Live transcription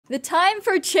The time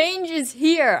for change is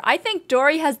here. I think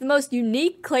Dori has the most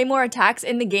unique claymore attacks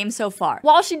in the game so far.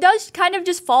 While she does kind of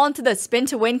just fall into the spin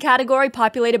to win category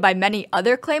populated by many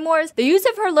other claymores, the use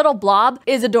of her little blob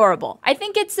is adorable. I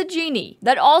think it's a genie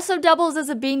that also doubles as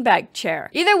a beanbag chair.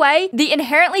 Either way, the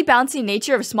inherently bouncy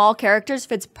nature of small characters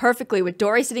fits perfectly with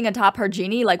Dori sitting atop her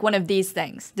genie like one of these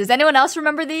things. Does anyone else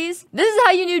remember these? This is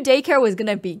how you knew daycare was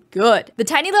gonna be good. The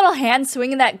tiny little hands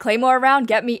swinging that claymore around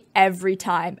get me every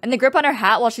time, and the grip on her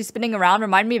hat while she's spinning around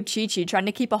remind me of Chi-Chi trying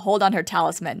to keep a hold on her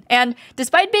talisman. And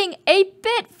despite being a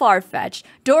bit far-fetched,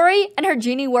 Dori and her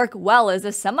genie work well as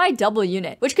a semi-double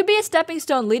unit, which could be a stepping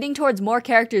stone leading towards more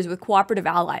characters with cooperative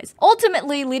allies,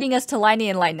 ultimately leading us to Liney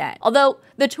and Lynette. Although,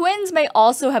 the twins may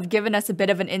also have given us a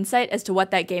bit of an insight as to what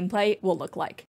that gameplay will look like.